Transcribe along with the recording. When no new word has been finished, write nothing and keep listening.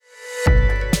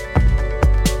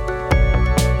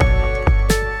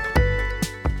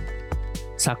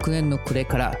昨年の暮れ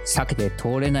から避けて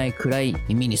通れないくらい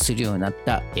耳にするようになっ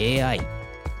た AI。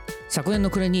 昨年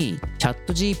の暮れにチャッ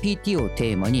ト GPT を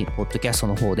テーマにポッドキャスト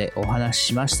の方でお話し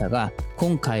しましたが、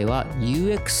今回は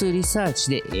UX リサーチ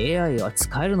で AI は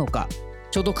使えるのか、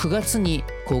ちょうど9月に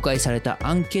公開された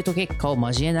アンケート結果を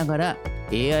交えながら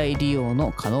AI 利用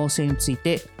の可能性につい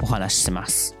てお話ししま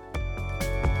す。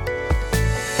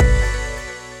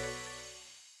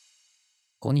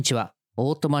こんにちは。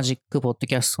オートマジックポッド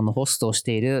キャストのホストをし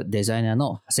ているデザイナー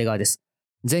の長谷川です。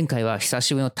前回は久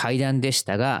しぶりの対談でし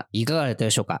たが、いかがだった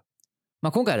でしょうか。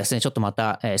今回はですね、ちょっとま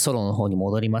たソロの方に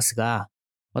戻りますが、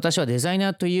私はデザイ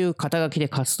ナーという肩書きで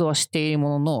活動はしている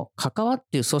ものの、関わっ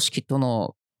ている組織と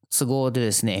の都合で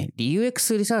ですね、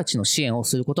UX リサーチの支援を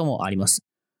することもあります。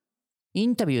イ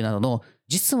ンタビューなどの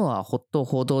実務はほ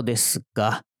どです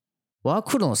が、ワー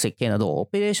クフローの設計などオ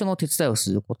ペレーションの手伝いを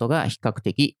することが比較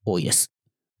的多いです。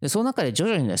でその中で徐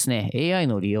々にですね、AI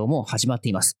の利用も始まって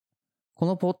います。こ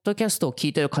のポッドキャストを聞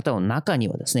いている方の中に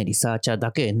はですね、リサーチャー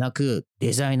だけでなく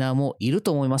デザイナーもいる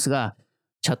と思いますが、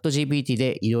チャット GPT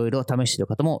でいろいろ試している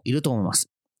方もいると思います。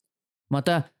ま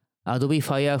た、Adobe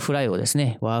Firefly をです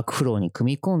ね、ワークフローに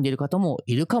組み込んでいる方も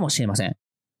いるかもしれません。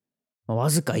わ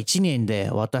ずか1年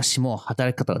で私も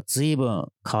働き方が随分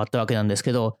変わったわけなんです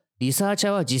けど、リサーチ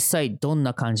ャーは実際どん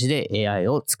な感じで AI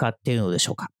を使っているのでし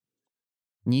ょうか。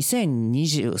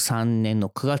2023年の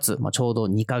9月、ちょうど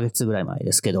2ヶ月ぐらい前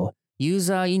ですけど、ユー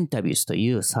ザーインタビューズと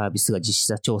いうサービスが実施し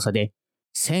た調査で、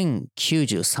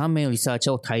1093名のリサーチ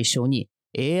ャーを対象に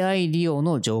AI 利用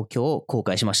の状況を公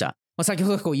開しました。先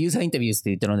ほどユーザーインタビューズと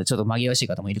言ってるのでちょっと紛らわしい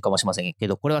方もいるかもしれませんけ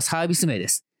ど、これはサービス名で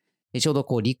す。ちょう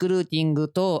どリクルーティング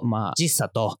と、実査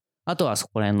と、あとはそ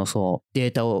こら辺のデ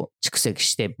ータを蓄積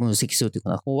して分析するという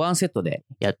かワンセットで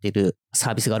やっている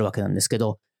サービスがあるわけなんですけ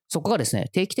ど、そこがですね、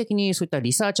定期的にそういった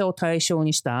リサーチャーを対象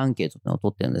にしたアンケートを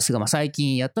取ってるんですが、最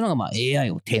近やったのが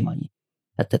AI をテーマに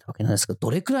やってたわけなんですけど、ど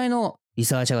れくらいのリ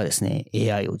サーチャーがですね、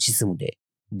AI を実務で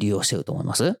利用していると思い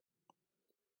ます？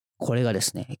これがで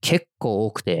すね、結構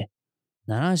多くて、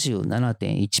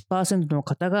77.1% の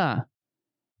方が、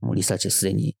もうリサーチです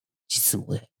でに実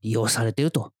務で利用されてい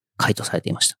ると回答されて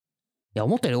いました。いや、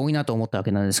思ったより多いなと思ったわ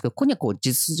けなんですけど、ここには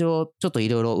実情、ちょっとい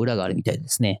ろいろ裏があるみたいで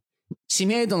すね。知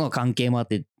名度の関係もあっ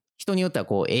て、人によっては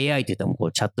AI って言って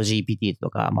もチャット GPT と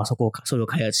か、それを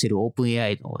開発しているオープン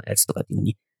AI のやつとかっていうふう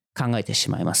に考えてし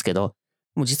まいますけど、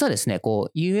もう実はですね、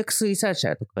UX リサーチ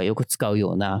ャーとかがよく使う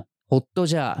ような、ホット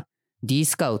ジャー、D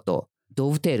スカウト、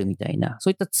ドブテールみたいな、そ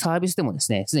ういったサービスでもで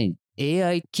すね、すでに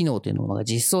AI 機能というのが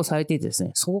実装されていてです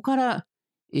ね、そこから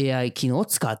AI 機能を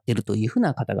使っているというふう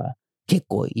な方が結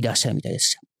構いらっしゃるみたいで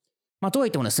す。とはい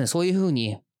ってもですね、そういうふう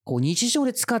に日常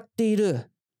で使ってい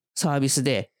るサービス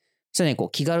で、それね、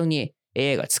気軽に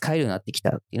AI が使えるようになってきた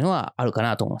っていうのはあるか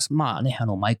なと思います。マ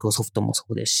イクロソフトもそ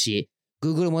うですし、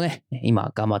Google もね、今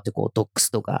頑張って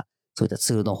Docs とか、そういった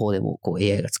ツールの方でも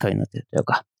AI が使えるようになっているという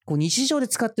か、日常で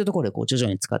使っているところで徐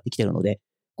々に使ってきているので、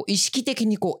意識的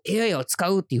にAI を使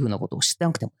うっていうふうなことを知って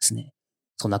なくてもですね、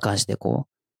そんな感じで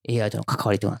AI との関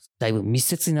わりというのはだいぶ密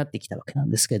接になってきたわけなん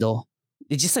ですけど、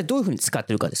で実際どういうふうに使っ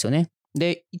てるかですよね。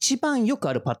で、一番よく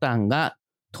あるパターンが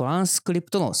トランスクリ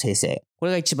プトの生成。こ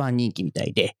れが一番人気みた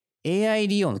いで、AI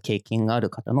利用の経験があ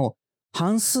る方の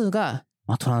半数が、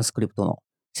トランスクリプトの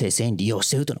生成に利用し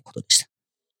ているということでし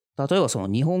た。例えば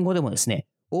日本語でもですね、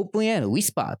OpenAI の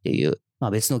Whisper っていう、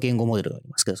別の言語モデルがあり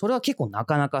ますけど、それは結構な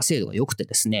かなか精度が良くて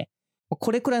ですね、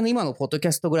これくらいの今のポッドキ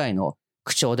ャストぐらいの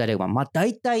口調であれば、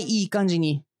大体いい感じ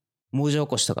に文字起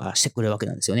こしとかしてくれるわけ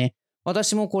なんですよね。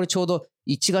私もこれちょうど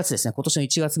1月ですね、今年の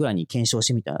1月ぐらいに検証し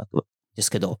てみたんで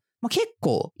すけど、結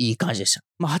構いい感じでした。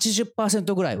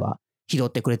80% ぐらいは拾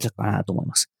ってくれてたかなと思い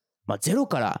ます。ゼロ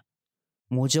から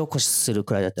文字起こしする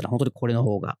くらいだったら本当にこれの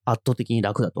方が圧倒的に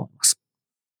楽だと思います。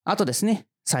あとですね、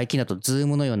最近だと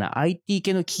Zoom のような IT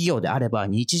系の企業であれば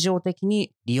日常的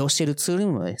に利用しているツール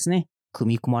にもですね、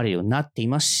組み込まれるようになってい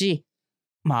ますし、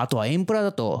あとはエンプラ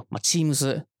だと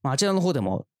Teams、あちらの方で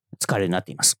も使えるようになっ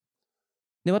ています。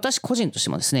で、私個人とし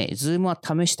てもですね、Zoom は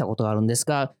試したことがあるんです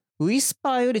が、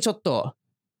Whisper よりちょっと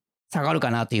下がる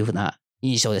かなというふうな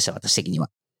印象でした、私的には。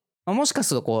もしか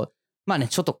すると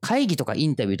ちょっと会議とかイ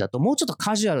ンタビューだともうちょっと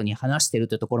カジュアルに話している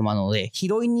というところもあるので、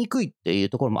拾いにくいっていう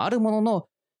ところもあるものの、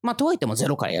とはいってもゼ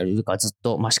ロからやるよりかはずっ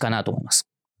とマシかなと思います。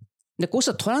で、こうし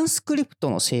たトランスクリプト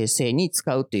の生成に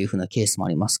使うというふうなケースもあ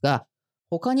りますが、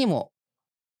他にも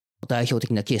代表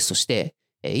的なケースとして、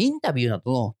インタビューな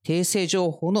どの訂正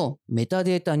情報のメタ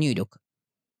データ入力。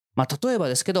例えば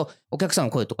ですけど、お客さん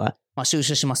の声とか、収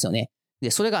集しますよね。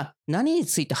で、それが何に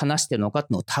ついて話しているのかってい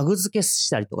うのをタグ付けし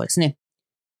たりとかですね。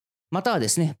またはで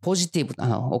すね、ポジティブ、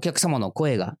お客様の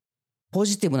声がポ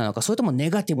ジティブなのか、それともネ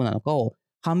ガティブなのかを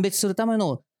判別するため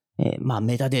の、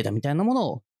メタデータみたいなも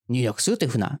のを入力するという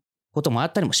ふうなこともあ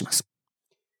ったりもします。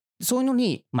そういうの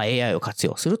に、AI を活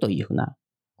用するというふうな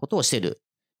ことをしている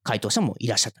回答者もい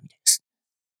らっしゃったみたいです。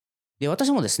で、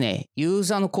私もですね、ユー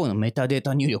ザーの行為のメタデー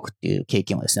タ入力っていう経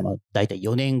験はですね、だいたい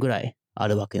4年ぐらいあ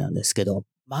るわけなんですけど、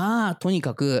とに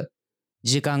かく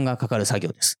時間がかかる作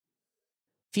業です。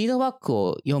フィードバック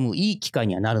を読むいい機会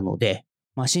にはなるので、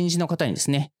新人の方にで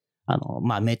すね、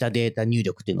メタデータ入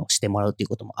力っていうのをしてもらうっていう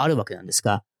こともあるわけなんです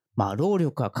が、労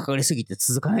力がかかりすぎて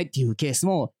続かないっていうケース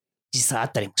も実際あ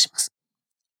ったりもします。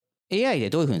AI で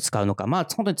どういうふうに使うのか、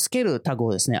本当につけるタグ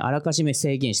をですね、あらかじめ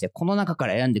制限して、この中か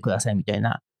ら選んでくださいみたい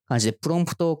な感じで、プロン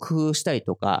プトを工夫したり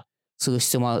とかする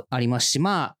必要もありますし、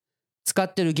使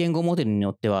ってる言語モデルに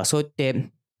よっては、そういっ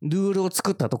てルールを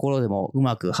作ったところでもう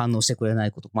まく反応してくれな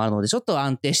いこともあるので、ちょっと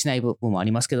安定しない部分もあ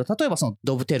りますけど、例えばその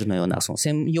ドブテルのようなその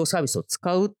専用サービスを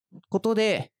使うこと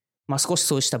で、少し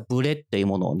そうしたブレという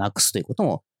ものをなくすということ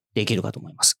もできるかと思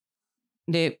います。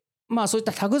で、そういっ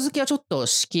たタグ付けはちょっと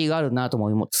敷居があるなと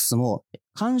思いつつも、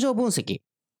感情分析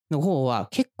の方は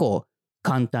結構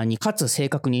簡単にかつ正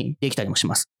確にできたりもし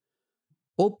ます。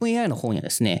OpenAI の方にはで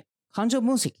すね、感情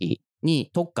分析に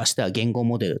特化した言語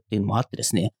モデルっていうのもあってで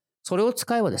すね、それを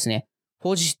使えばですね、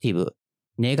ポジティブ、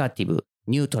ネガティブ、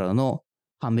ニュートラルの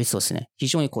判別をですね、非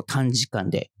常に短時間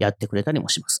でやってくれたりも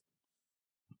します。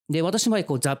で、私の場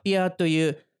合、ザピアとい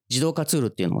う自動化ツール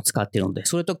っていうのも使っているので、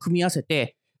それと組み合わせ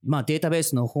て、データベー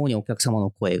スの方にお客様の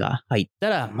声が入った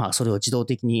ら、それを自動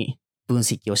的に分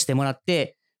析をしてもらっ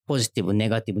て、ポジティブ、ネ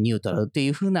ガティブ、ニュートラルってい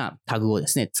う風なタグをで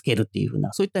すね、つけるっていう風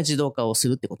な、そういった自動化をす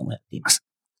るってこともやっています。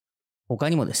他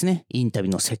にもですね、インタビ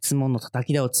ューの設問の叩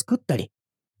き台を作ったり、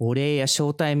お礼や招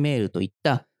待メールといっ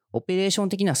たオペレーション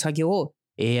的な作業を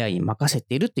AI に任せ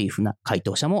ているという風な回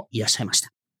答者もいらっしゃいまし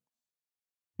た。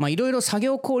いろいろ作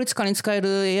業効率化に使え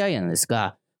る AI なんです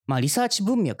が、リサーチ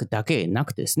文脈だけでな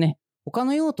くてですね、他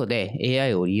の用途で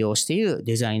AI を利用している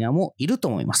デザイナーもいると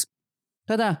思います。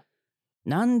ただ、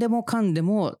何でもかんで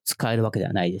も使えるわけで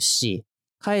はないですし、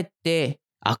かえって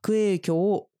悪影響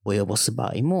を及ぼす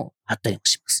場合もあったりも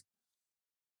します。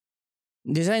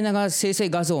デザイナーが生成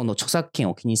画像の著作権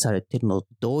を気にされているのと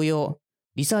同様、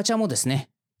リサーチャーもですね、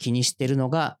気にしているの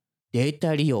がデー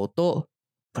タ利用と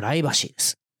プライバシーで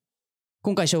す。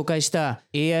今回紹介した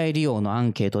AI 利用のア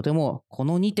ンケートでも、こ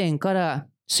の2点から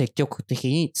積極的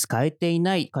に使えてい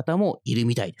ない方もいる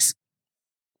みたいです。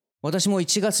私も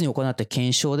1月に行った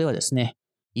検証ではですね、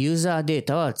ユーザーデー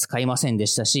タは使いませんで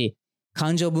したし、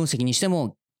感情分析にして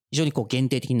も非常に限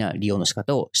定的な利用の仕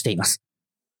方をしています。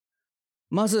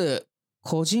まず、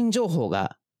個人情報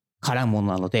が絡むも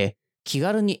のなので、気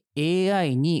軽に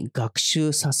AI に学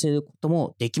習させること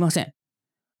もできません。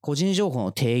個人情報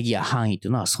の定義や範囲とい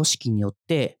うのは組織によっ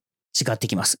て違って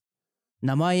きます。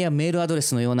名前やメールアドレ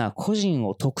スのような個人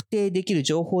を特定できる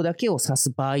情報だけを指す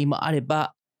場合もあれ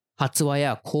ば、発話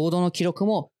やコードの記録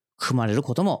も含まれる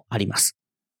こともあります。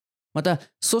また、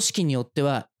組織によって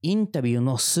はインタビュー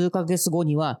の数ヶ月後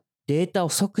にはデータを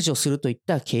削除するといっ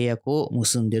た契約を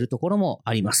結んでいるところも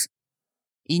あります。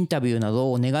インタビューな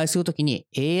どをお願いするときに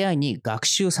AI に学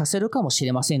習させるかもし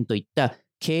れませんといった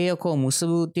契約を結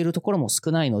んでいるところも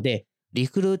少ないので、リ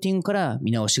クルーティングから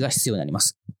見直しが必要になりま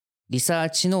す。リサー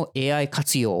チの AI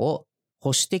活用を保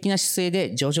守的な姿勢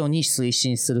で徐々に推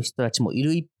進する人たちもい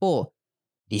る一方、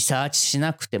リサーチし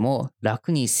なくても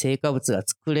楽に成果物が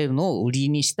作れるのを売り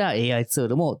にした AI ツー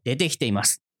ルも出てきていま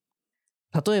す。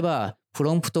例えば、プ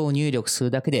ロンプトを入力す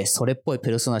るだけでそれっぽい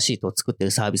ペルソナシートを作ってい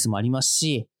るサービスもあります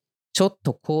し、ちょっ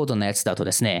と高度なやつだと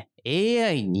ですね、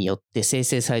AI によって生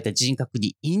成された人格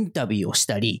にインタビューをし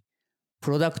たり、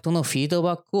プロダクトのフィード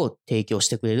バックを提供し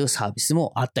てくれるサービス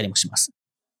もあったりもします。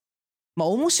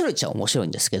面白いっちゃ面白い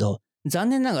んですけど、残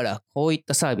念ながらこういっ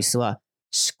たサービスは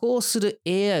思考する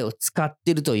AI を使っ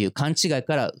ているという勘違い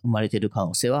から生まれている可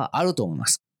能性はあると思いま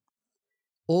す。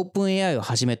OpenAI を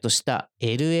はじめとした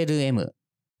LLM、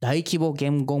大規模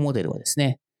言語モデルはです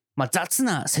ね、雑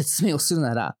な説明をする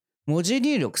なら、文字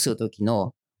入力するとき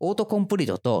のオートコンプリー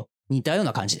トと似たよう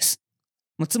な感じです。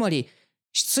つまり、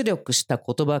出力した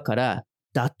言葉から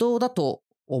妥当だと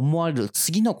思われる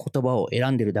次の言葉を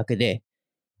選んでいるだけで、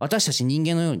私たち人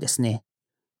間のようにですね、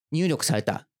入力され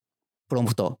たプロン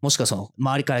プト、もしくはその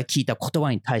周りから聞いた言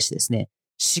葉に対してですね、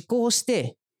思考し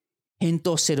て返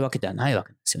答しているわけではないわ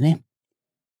けですよね。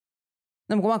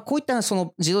でもこういったそ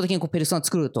の自動的にペルソナ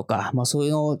作るとか、そうい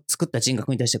うのを作った人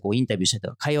格に対してインタビューしたりと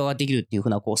か会話ができるっていうふう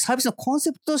なサービスのコン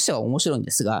セプトとしては面白いん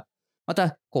ですが、ま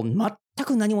た全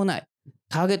く何もない。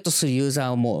ターゲットするユー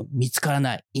ザーも見つから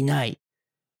ない、いない。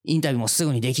インタビューもす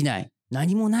ぐにできない。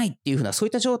何もないっていうふうなそうい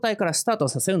った状態からスタート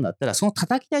させるんだったら、その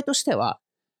叩き台としては、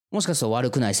もしかすると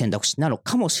悪くない選択肢なの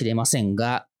かもしれません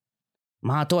が、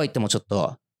とは言ってもちょっ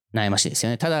と悩ましいです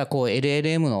よね。ただ、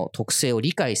LLM の特性を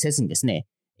理解せずにですね、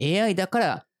AI だか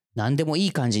ら何でもい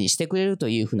い感じにしてくれると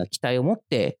いうふうな期待を持っ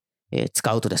て、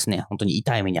使うとですね、本当に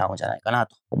痛い目に遭うんじゃないかな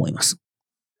と思います。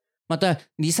また、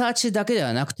リサーチだけで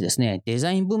はなくてですね、デ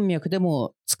ザイン文脈で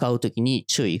も使うときに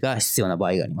注意が必要な場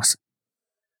合があります。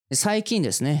最近で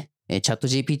すね、チャット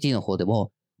GPT の方で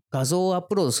も画像をアッ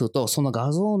プロードすると、その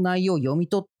画像の内容を読み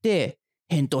取って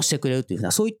返答してくれるというふう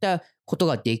な、そういったこと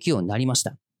ができるようになりまし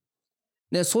た。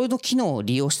で、そういう機能を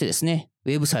利用してですね、ウ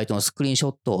ェブサイトのスクリーンショ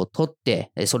ットを撮っ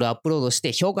て、それをアップロードし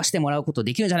て評価してもらうこと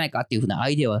できるんじゃないかっていうふうなア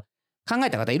イデアは考え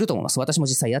た方いると思います。私も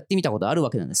実際やってみたことあるわ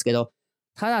けなんですけど、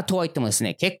ただとは言ってもです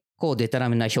ね、結構デタラ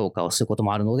メな評価をすること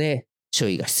もあるので、注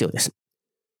意が必要です。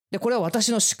で、これは私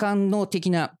の主観の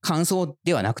的な感想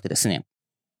ではなくてですね、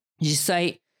実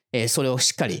際、それを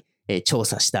しっかり、調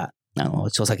査した、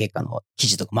調査結果の記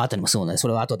事とかもあったりもするので、そ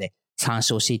れを後で参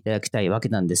照していただきたいわけ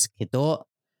なんですけど、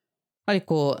やはり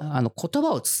言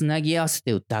葉をつなぎ合わせ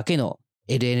てるだけの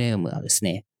LLM はです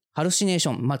ね、ハルシネーシ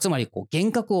ョン、つまり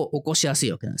幻覚を起こしやす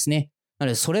いわけなんですね。な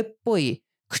ので、それっぽい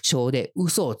口調で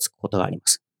嘘をつくことがありま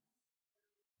す。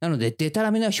なので、デタ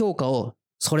ラメな評価を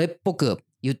それっぽく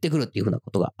言ってくるっていうふうな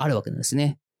ことがあるわけなんです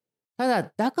ね。た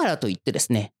だ、だからといってで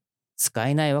すね、使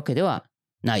えないわけでは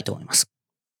ないと思います。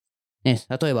ね、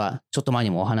例えば、ちょっと前に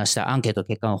もお話したアンケート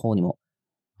結果の方にも、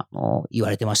言わ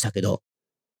れてましたけど、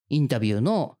インタビュー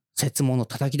の設問の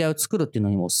叩き台を作るっていうの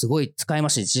にもすごい使えま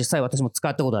すし、実際私も使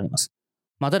ったことあります。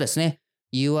またですね、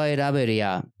UI ラベル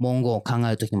や文言を考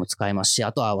えるときにも使えますし、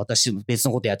あとは私別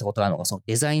のことやったことがあるのが、その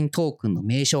デザイントークンの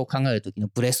名称を考えるときの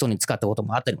ブレストに使ったこと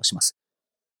もあったりもします。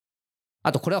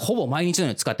あと、これはほぼ毎日の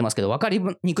ように使ってますけど、分かり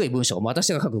にくい文章、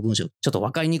私が書く文章、ちょっと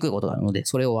分かりにくいことがあるので、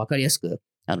それを分かりやすく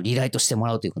リライトしても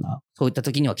らうというふうな、そういった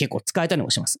ときには結構使えたり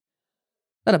もします。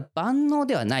ただ、万能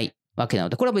ではないわけなの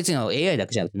で、これは別に AI だ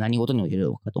けじゃなくて何事にも言え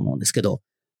るかと思うんですけど、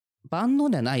万能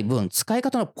ではない分、使い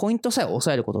方のポイントさえ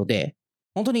抑えることで、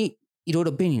本当にいろい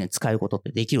ろ便利に使えることっ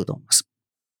てできると思います。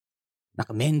なん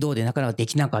か面倒でなかなかで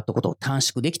きなかったことを短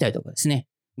縮できたりとかですね、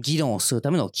議論をする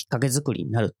ためのきっかけ作り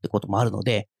になるってこともあるの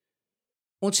で、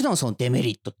もちろんそのデメ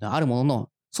リットってのはあるものの、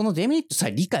そのデメリットさ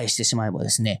え理解してしまえばで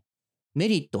すね、メ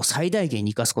リットを最大限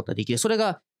に活かすことができる。それ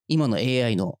が今の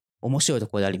AI の面白いと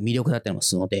ころであり魅力だったりも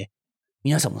するので、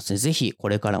皆さんもですね、ぜひこ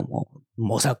れからも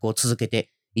模索を続け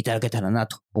ていただけたらな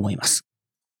と思います。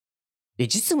で、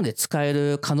実務で使え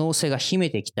る可能性が秘め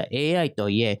てきた AI と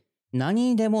はいえ、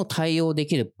何にでも対応で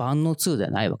きる万能ツールで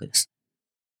はないわけです。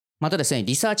またですね、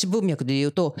リサーチ文脈で言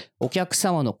うと、お客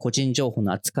様の個人情報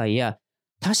の扱いや、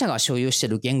他社が所有してい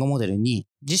る言語モデルに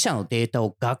自社のデータ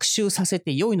を学習させ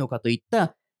て良いのかといっ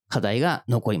た課題が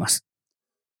残ります。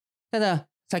ただ、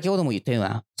先ほども言ったよう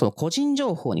な、その個人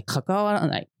情報に関わら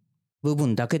ない部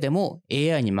分だけでも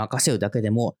AI に任せるだけ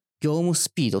でも業務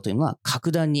スピードというのは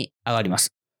格段に上がりま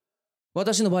す。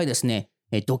私の場合ですね、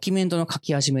ドキュメントの書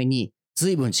き始めに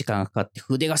随分時間がかかって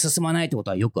筆が進まないというこ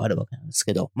とはよくあるわけなんです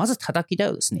けど、まず叩き台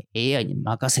をですね、AI に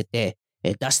任せて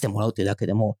出してもらうというだけ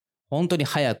でも本当に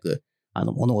早く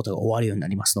物事が終わるようにな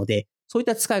りますので、そういっ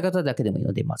た使い方だけでもいい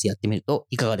ので、まずやってみると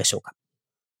いかがでしょうか。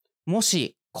も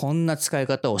しこんな使い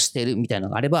方をしているみたいな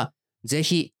のがあれば、ぜ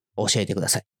ひ教えてくだ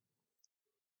さい。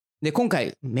で、今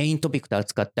回メイントピックで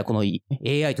扱ったこの AI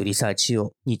とリサーチ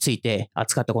について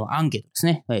扱ったこのアンケートです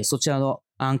ね。そちらの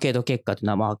アンケート結果という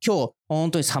のは、今日本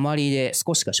当にサマリーで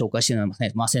少ししか紹介してい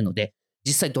ませんので、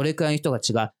実際どれくらいの人た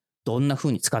ちがどんな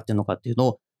風に使っているのかっていうの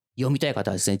を読みたい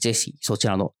方はですね、ぜひそち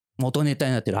らの元ネタ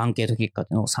になっているアンケート結果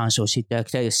というのを参照していただ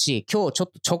きたいですし、今日ちょ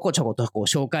っとちょこちょこと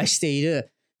紹介してい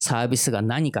るサービスが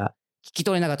何か聞き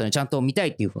取れなかったのでちゃんと見たい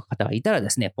っていう方がいたらで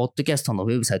すね、ポッドキャストのウ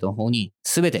ェブサイトの方に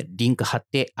すべてリンク貼っ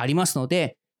てありますの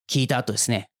で、聞いた後です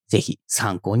ね、ぜひ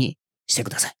参考にしてく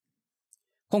ださい。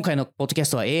今回のポッドキャス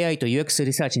トは AI と UX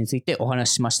リサーチについてお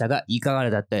話ししましたが、いかが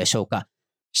だったでしょうか。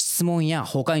質問や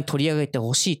他に取り上げて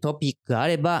ほしいトピックがあ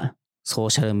れば、ソー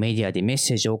シャルメディアでメッ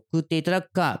セージを送っていただ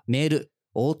くか、メール、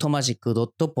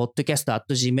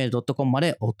automagic.podcast@gmail.com ま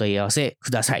でお問い合わせ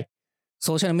ください。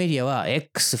ソーシャルメディアは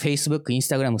X、Facebook、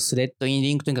Instagram、スレッドイン、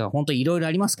リンクというか本当にいろいろ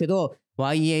ありますけど、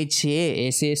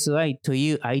YHASSY と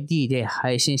いう ID で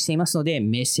配信していますので、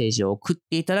メッセージを送っ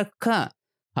ていただくか、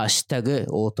ハッシュタグ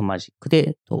オートマジック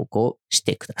で投稿し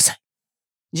てください。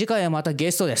次回はまたゲ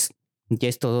ストです。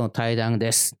ゲストとの対談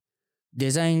です。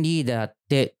デザインリーダーっ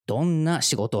てどんな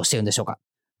仕事をしているんでしょうか。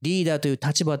リーダーという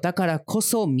立場だからこ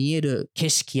そ見える景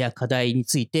色や課題に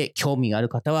ついて興味がある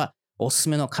方はおすす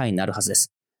めの回になるはずで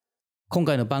す。今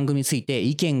回の番組について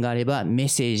意見があればメッ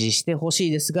セージしてほし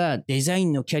いですが、デザイ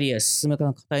ンのキャリア進め方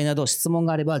の課題など質問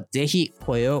があればぜひ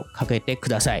声をかけてく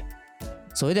ださい。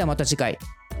それではまた次回。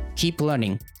Keep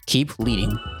learning, keep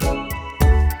leading.